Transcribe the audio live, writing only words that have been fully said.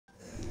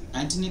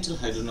Antenatal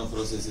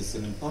hydronephrosis is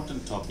an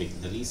important topic.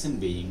 The reason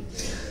being,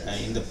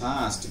 in the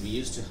past we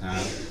used to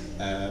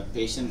have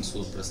patients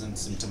who present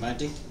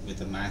symptomatic with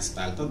a mass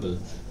palpable,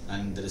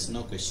 and there is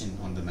no question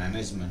on the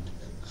management.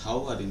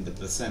 However, in the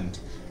present,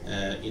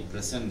 it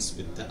presents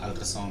with the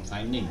ultrasound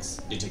findings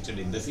detected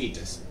in the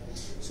fetus.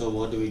 So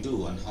what do we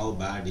do and how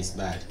bad is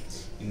bad?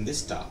 In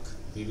this talk,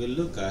 we will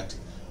look at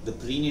the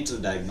prenatal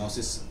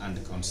diagnosis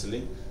and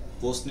counseling,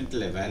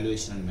 postnatal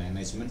evaluation and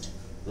management,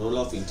 role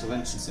of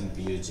interventions in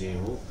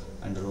PUJO,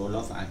 and role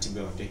of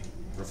antibiotic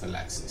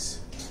prophylaxis.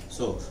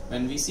 So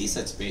when we see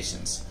such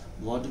patients,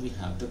 what do we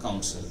have to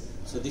counsel?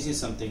 So this is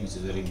something which is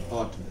very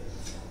important.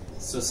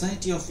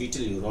 Society of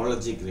Fetal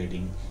Urology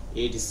grading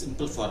aid is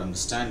simple for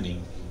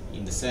understanding,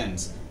 in the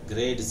sense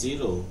grade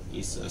 0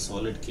 is a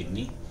solid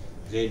kidney,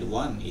 grade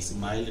 1 is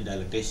mild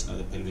dilatation of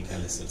the pelvic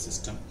calyceal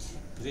system,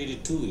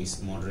 grade 2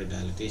 is moderate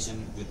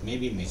dilatation with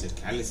maybe major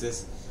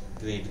calyces,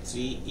 grade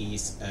 3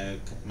 is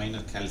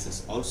minor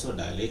calyces also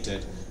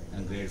dilated,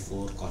 and grade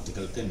 4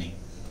 cortical thinning.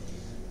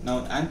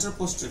 Now,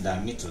 anteroposterior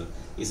diameter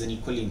is an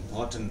equally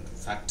important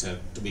factor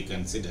to be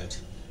considered,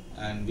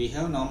 and we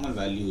have normal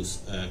values,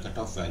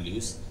 cutoff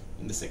values.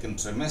 In the second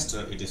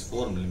trimester it is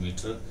 4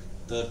 mm,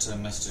 third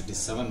trimester it is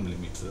 7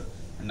 mm,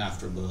 and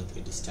after birth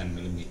it is 10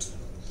 mm.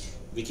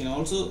 We can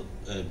also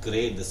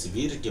grade the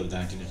severity of the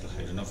antenatal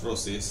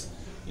hydronephrosis.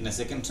 In a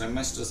second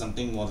trimester,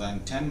 something more than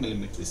 10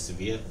 mm is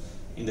severe.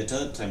 In the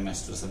third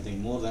trimester, something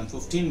more than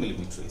 15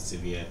 mm is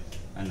severe,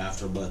 and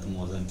after birth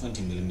more than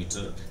 20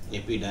 mm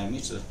AP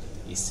diameter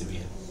is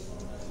severe.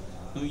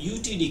 Now,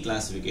 UTD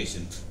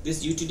classification.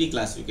 This UTD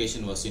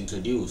classification was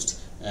introduced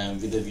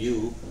with a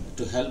view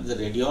to help the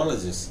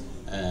radiologists.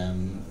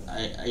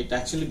 It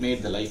actually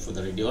made the life for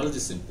the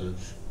radiologist simple,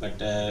 but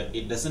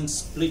it doesn't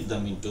split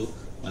them into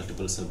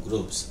multiple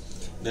subgroups.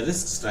 The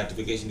risk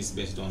stratification is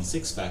based on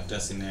 6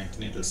 factors in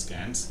antenatal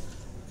scans: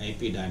 AP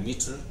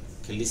diameter,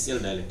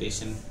 calyceal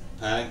dilatation,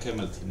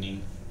 parenchymal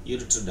thinning,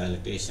 ureter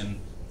dilatation,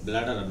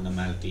 bladder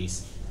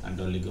abnormalities, and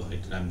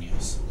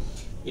oligohydramnios.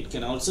 It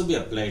can also be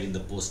applied in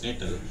the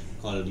postnatal,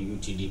 called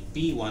UTD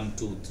P1,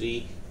 2,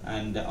 3,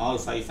 and all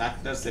 5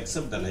 factors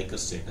except the Likert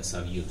status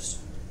are used.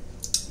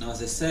 Now,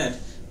 as I said,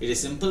 it is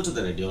simple to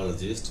the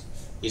radiologist.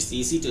 It's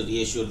easy to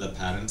reassure the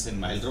parents and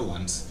milder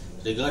ones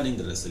regarding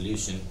the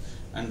resolution,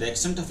 and the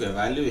extent of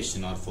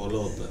evaluation or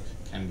follow-up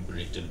can be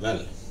predicted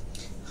well.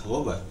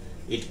 However,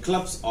 it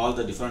clubs all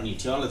the different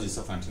etiologies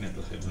of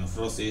antenatal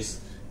hydronephrosis,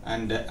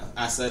 and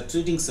as a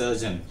treating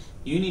surgeon,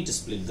 you need to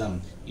split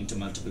them into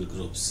multiple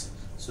groups.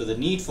 So the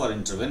need for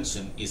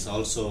intervention is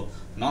also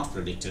not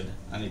predicted,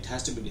 and it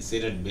has to be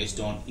decided based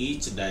on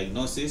each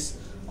diagnosis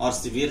or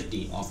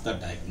severity of the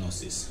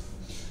diagnosis.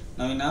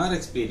 Now, in our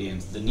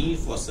experience, the need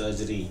for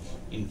surgery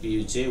in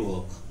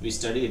PUJO, we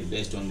studied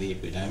based on the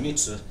AP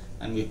diameter,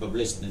 and we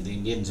published in the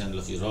Indian Journal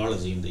of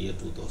Urology in the year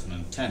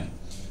 2010.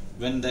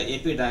 When the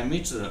AP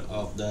diameter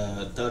of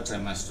the third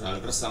trimester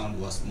ultrasound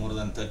was more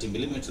than 30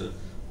 mm,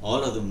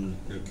 all of them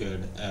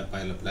required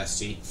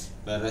pyeloplasty,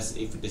 whereas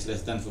if it is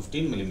less than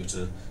 15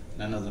 mm,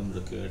 none of them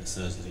required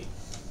surgery.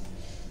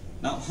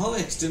 Now, how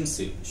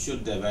extensive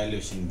should the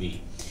evaluation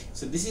be?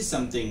 So this is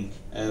something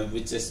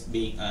which has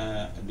been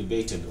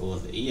debated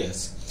over the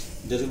years.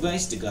 The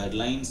revised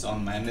guidelines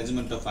on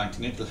management of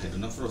antenatal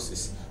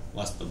hydronephrosis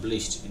was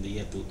published in the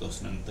year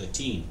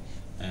 2013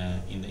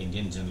 in the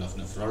Indian Journal of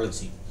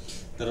Nephrology.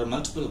 There are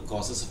multiple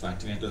causes of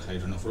antenatal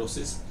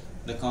hydronephrosis,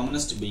 the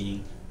commonest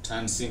being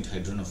transient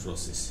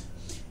hydronephrosis.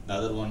 The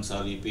other ones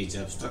are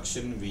EPJ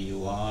obstruction,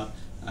 VUR,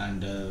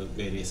 and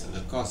various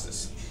other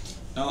causes.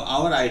 Now,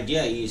 our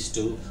idea is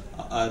to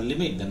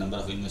limit the number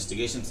of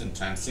investigations in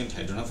transient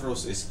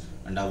hydronephrosis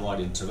and avoid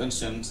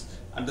interventions.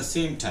 At the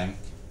same time,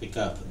 pick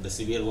up the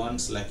severe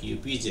ones like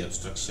UPJ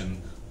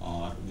obstruction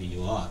or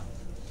VUR.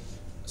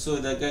 So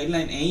the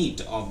guideline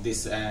 8 of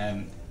this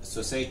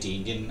society,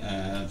 Indian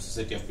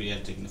Society of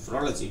Pediatric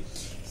Nephrology,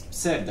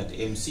 said that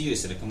MCU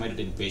is recommended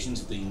in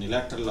patients with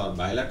unilateral or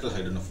bilateral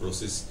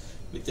hydronephrosis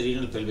with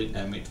renal pelvic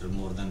diameter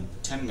more than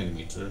 10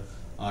 mm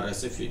or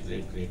SFU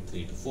grade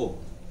 3 to 4.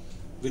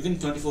 Within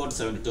 24 to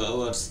 72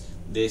 hours,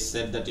 they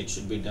said that it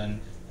should be done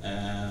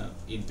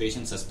in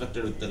patients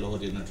suspected with the lower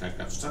urinary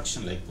tract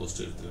obstruction like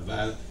posterior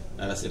valve,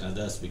 whereas in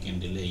others we can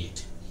delay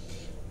it.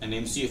 An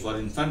MCU for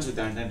infants with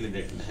antenatal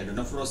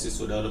hydronephrosis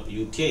who develop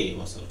UTI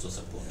was also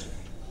supported.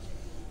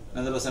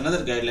 Now, there was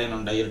another guideline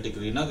on diuretic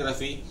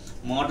renography.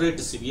 Moderate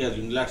to severe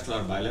unilateral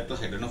or bilateral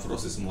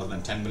hydronephrosis more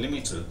than 10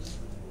 mm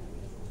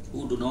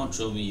who do not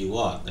show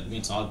VUR. That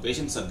means all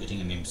patients are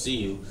getting an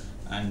MCU,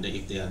 and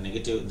if they are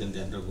negative, then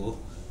they undergo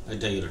a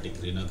diuretic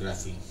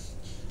renography.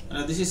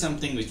 Now, this is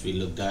something which we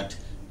looked at.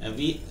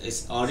 We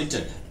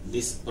audited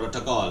this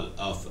protocol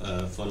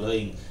of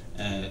following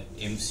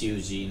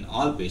MCUG in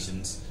all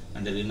patients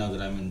and a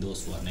renogram in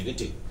those who are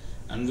negative.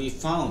 And we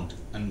found,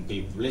 and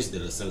we published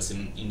the results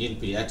in Indian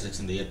Pediatrics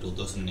in the year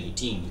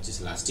 2018, which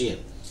is last year,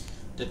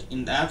 that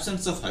in the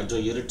absence of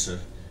hydroureter,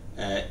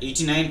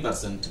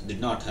 89%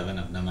 did not have an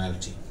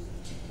abnormality.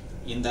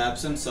 In the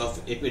absence of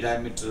AP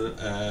diameter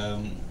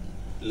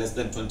less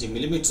than 20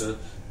 mm,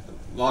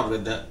 or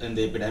when the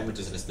epidiameter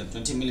is less than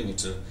 20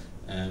 millimeter,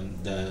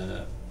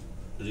 the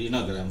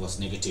renogram was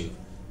negative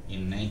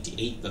in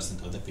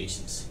 98% of the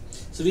patients.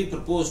 So we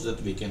proposed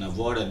that we can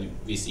avoid a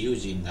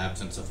VCUG in the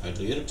absence of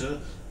hydroureter,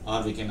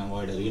 or we can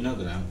avoid a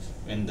renogram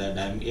when the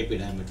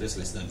epidiameter is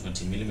less than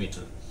 20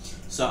 millimeter.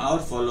 So our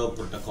follow-up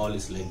protocol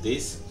is like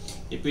this.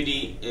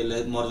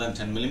 EPD more than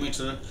 10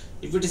 millimeter.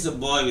 If it is a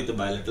boy with a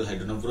bilateral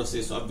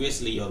hydronephrosis,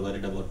 obviously you are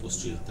worried about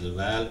posterior urethral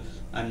valve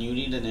and you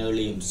need an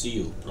early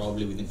MCU,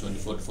 probably within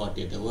 24 to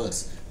 48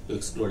 hours, to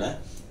exclude a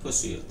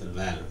posterior urethral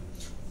valve.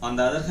 On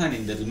the other hand,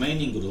 in the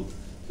remaining group,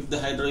 if the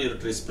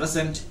hydroureter is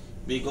present,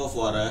 we go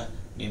for a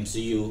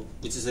MCU,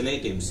 which is a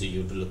late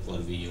MCU, to look for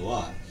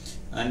VUR.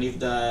 And if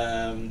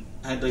the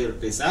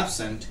hydroureter is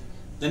absent,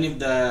 then if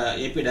the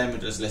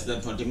epidiameter is less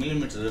than 20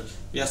 millimeter,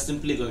 we are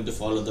simply going to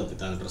follow up with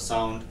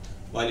ultrasound.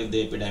 While if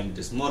the epidiameter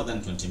is more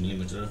than 20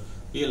 millimeter,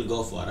 we will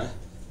go for a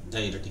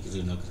diuretic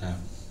renogram.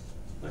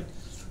 Right?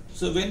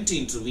 So when to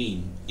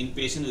intervene in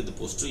patients with the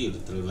posterior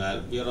urethral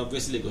valve, we are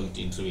obviously going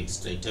to intervene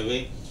straight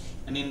away.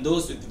 And in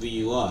those with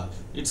VUR,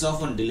 it's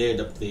often delayed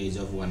up to the age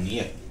of 1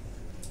 year.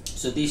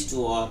 So these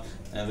two are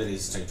very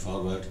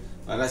straightforward.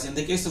 Whereas in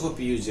the case of a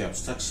PUG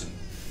obstruction,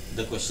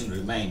 the question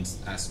remains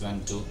as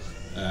when to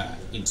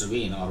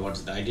intervene, or what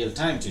is the ideal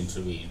time to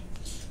intervene.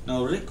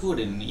 Now Rick Wood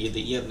in the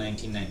year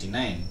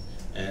 1999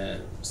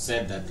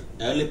 said that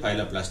early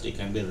pyeloplasty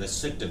can be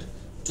restricted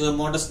to a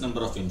modest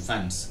number of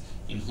infants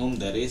in whom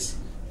there is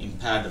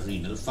impaired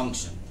renal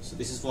function. So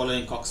this is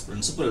following Koch's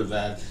principle,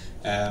 where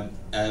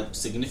a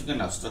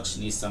significant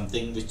obstruction is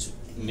something which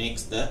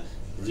makes the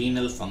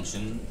renal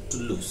function to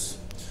lose.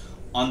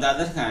 On the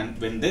other hand,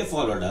 when they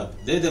followed up,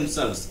 they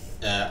themselves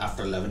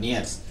after 11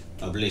 years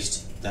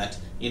published that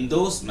in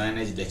those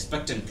managed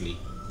expectantly,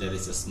 there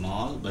is a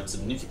small but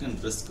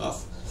significant risk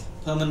of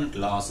permanent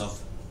loss of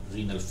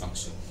renal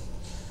function.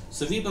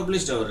 So we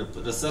published our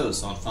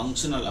results on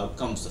functional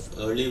outcomes of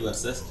early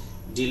versus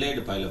delayed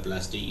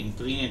pyeloplasty in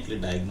prenatally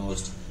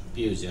diagnosed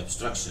PUG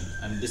obstruction,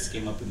 and this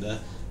came up in the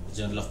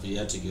Journal of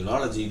Pediatric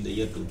Urology in the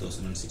year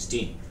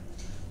 2016.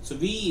 So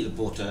we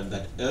reported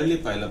that early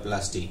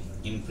pyeloplasty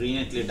in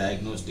prenatally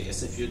diagnosed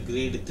SFU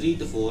grade 3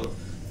 to 4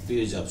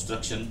 PUG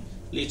obstruction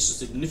leads to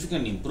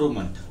significant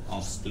improvement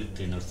of split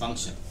renal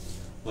function,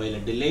 while a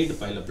delayed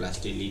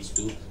pyeloplasty leads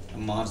to a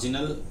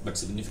marginal but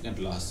significant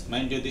loss.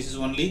 Mind you, this is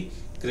only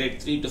grade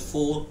 3 to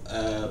 4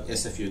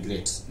 SFU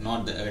grades,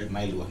 not the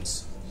mild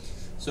ones.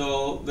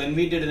 So when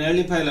we did an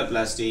early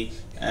pyeloplasty,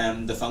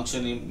 the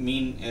function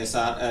mean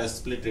SR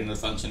split renal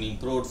function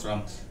improved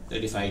from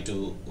 35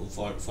 to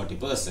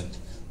 40%.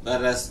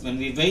 Whereas when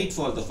we wait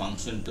for the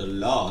function to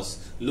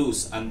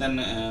lose and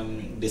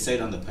then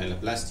decide on the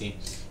pyeloplasty,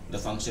 the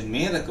function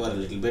may recover a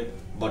little bit,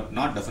 but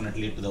not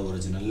definitely to the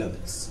original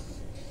levels.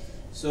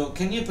 So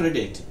can you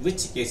predict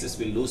which cases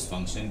will lose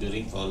function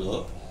during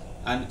follow-up,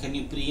 and can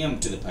you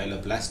preempt the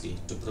pyeloplasty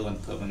to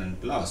prevent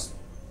permanent loss?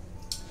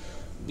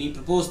 We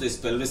proposed this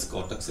pelvis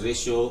cortex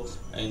ratio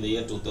in the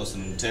year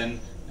 2010,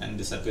 and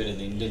this appeared in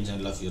the Indian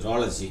Journal of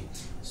Urology.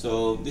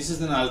 So this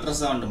is an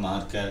ultrasound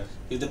marker.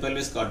 If the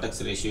pelvis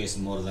cortex ratio is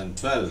more than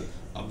 12,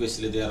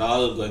 obviously they are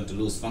all going to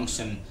lose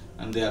function,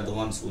 and they are the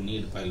ones who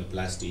need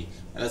pyeloplasty.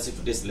 Whereas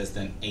if it is less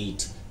than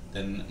 8,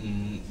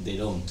 then they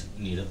don't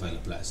need a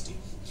pyeloplasty.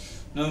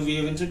 Now we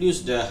have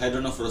introduced the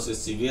Hydronephrosis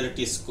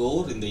severity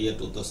score in the year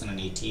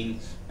 2018,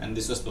 and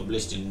this was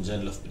published in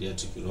Journal of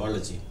Pediatric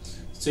Urology.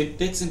 So it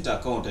takes into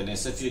account an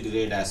SFU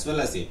grade as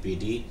well as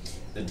APD,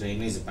 the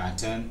drainage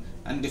pattern,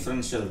 and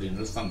differential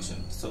renal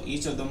function. So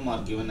each of them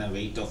are given a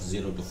weight of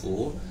 0 to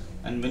 4,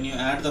 and when you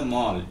add them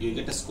all, you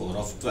get a score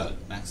of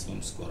 12,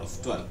 maximum score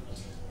of 12.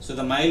 So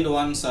the mild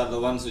ones are the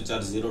ones which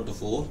are 0 to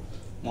 4,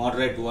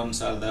 moderate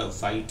ones are the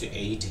 5 to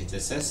 8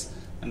 HSS,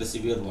 and the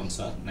severe ones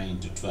are 9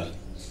 to 12.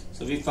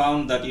 So we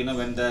found that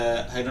when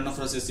the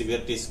hydronephrosis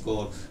severity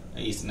score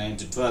is 9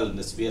 to 12 in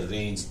the severe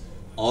range,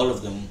 all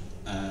of them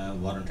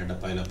warranted a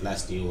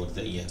pyeloplasty over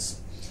the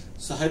years.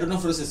 So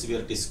hydronephrosis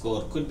severity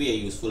score could be a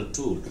useful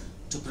tool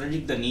to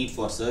predict the need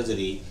for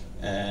surgery,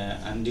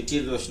 and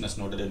deterioration is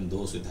noted in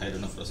those with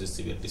hydronephrosis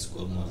severity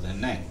score more than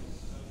 9.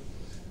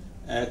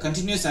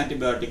 Continuous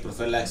antibiotic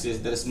prophylaxis,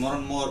 there is more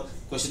and more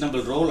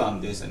questionable role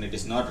on this, and it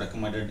is not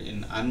recommended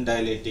in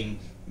undilating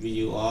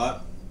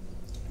VUR,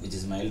 which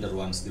is milder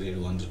ones grade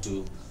 1 to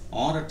 2,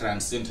 or a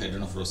transient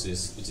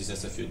hydronephrosis, which is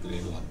SFU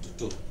grade 1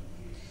 to 2.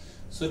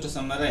 So to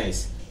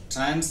summarize,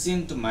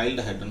 transient mild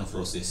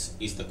hydronephrosis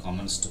is the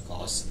commonest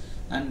cause,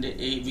 and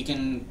we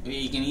can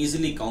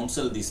easily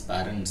counsel these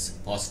parents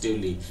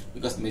positively,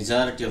 because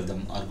majority of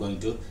them are going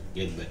to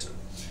get better.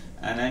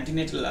 An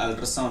antenatal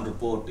ultrasound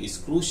report is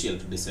crucial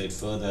to decide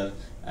further,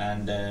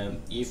 and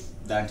if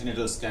the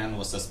antenatal scan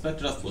was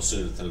suspected of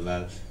posterior urethral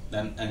valve,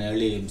 then an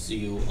early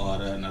MCU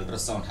or an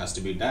ultrasound has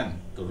to be done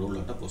to rule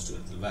out a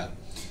posterior urethral valve.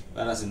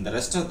 Whereas in the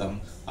rest of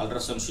them,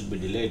 ultrasound should be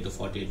delayed to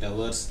 48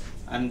 hours,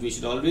 and we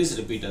should always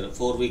repeat a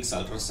 4 weeks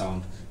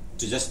ultrasound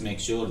to just make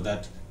sure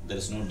that there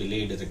is no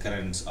delayed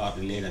recurrence or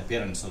delayed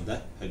appearance of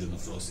the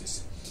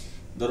hydronephrosis.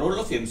 The role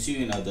of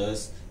MCU in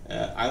others,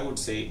 I would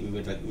say we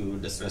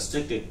would just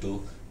restrict it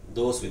to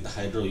those with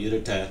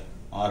hydroureter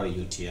or a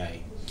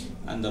UTI.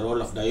 And the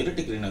role of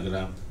diuretic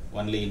renogram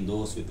only in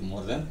those with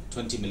more than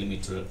 20 mm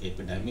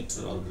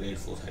epidiameter or grade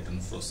 4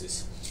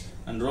 hydronephrosis.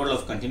 And role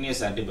of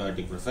continuous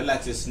antibiotic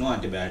prophylaxis, no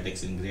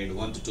antibiotics in grade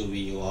 1 to 2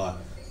 VU or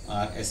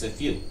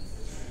SFU.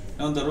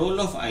 Now the role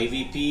of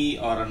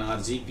IVP or an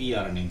RGP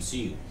or an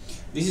MCU.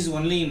 This is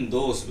only in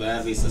those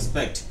where we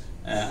suspect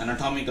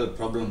anatomical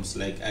problems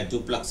like a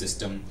duplex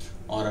system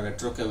or a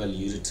retrocaval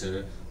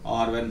ureter,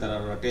 or when there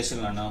are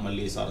rotational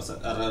anomalies or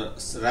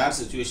rare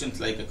situations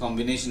like a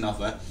combination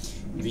of a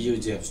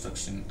VUJ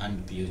obstruction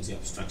and PUJ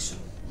obstruction.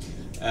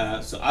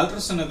 So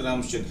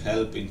ultrasonogram should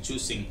help in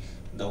choosing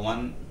the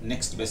one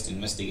next best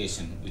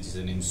investigation, which is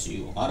an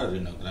MCU or a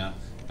renogram,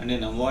 and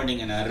in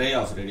avoiding an array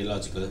of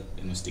radiological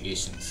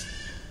investigations.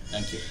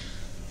 Thank you.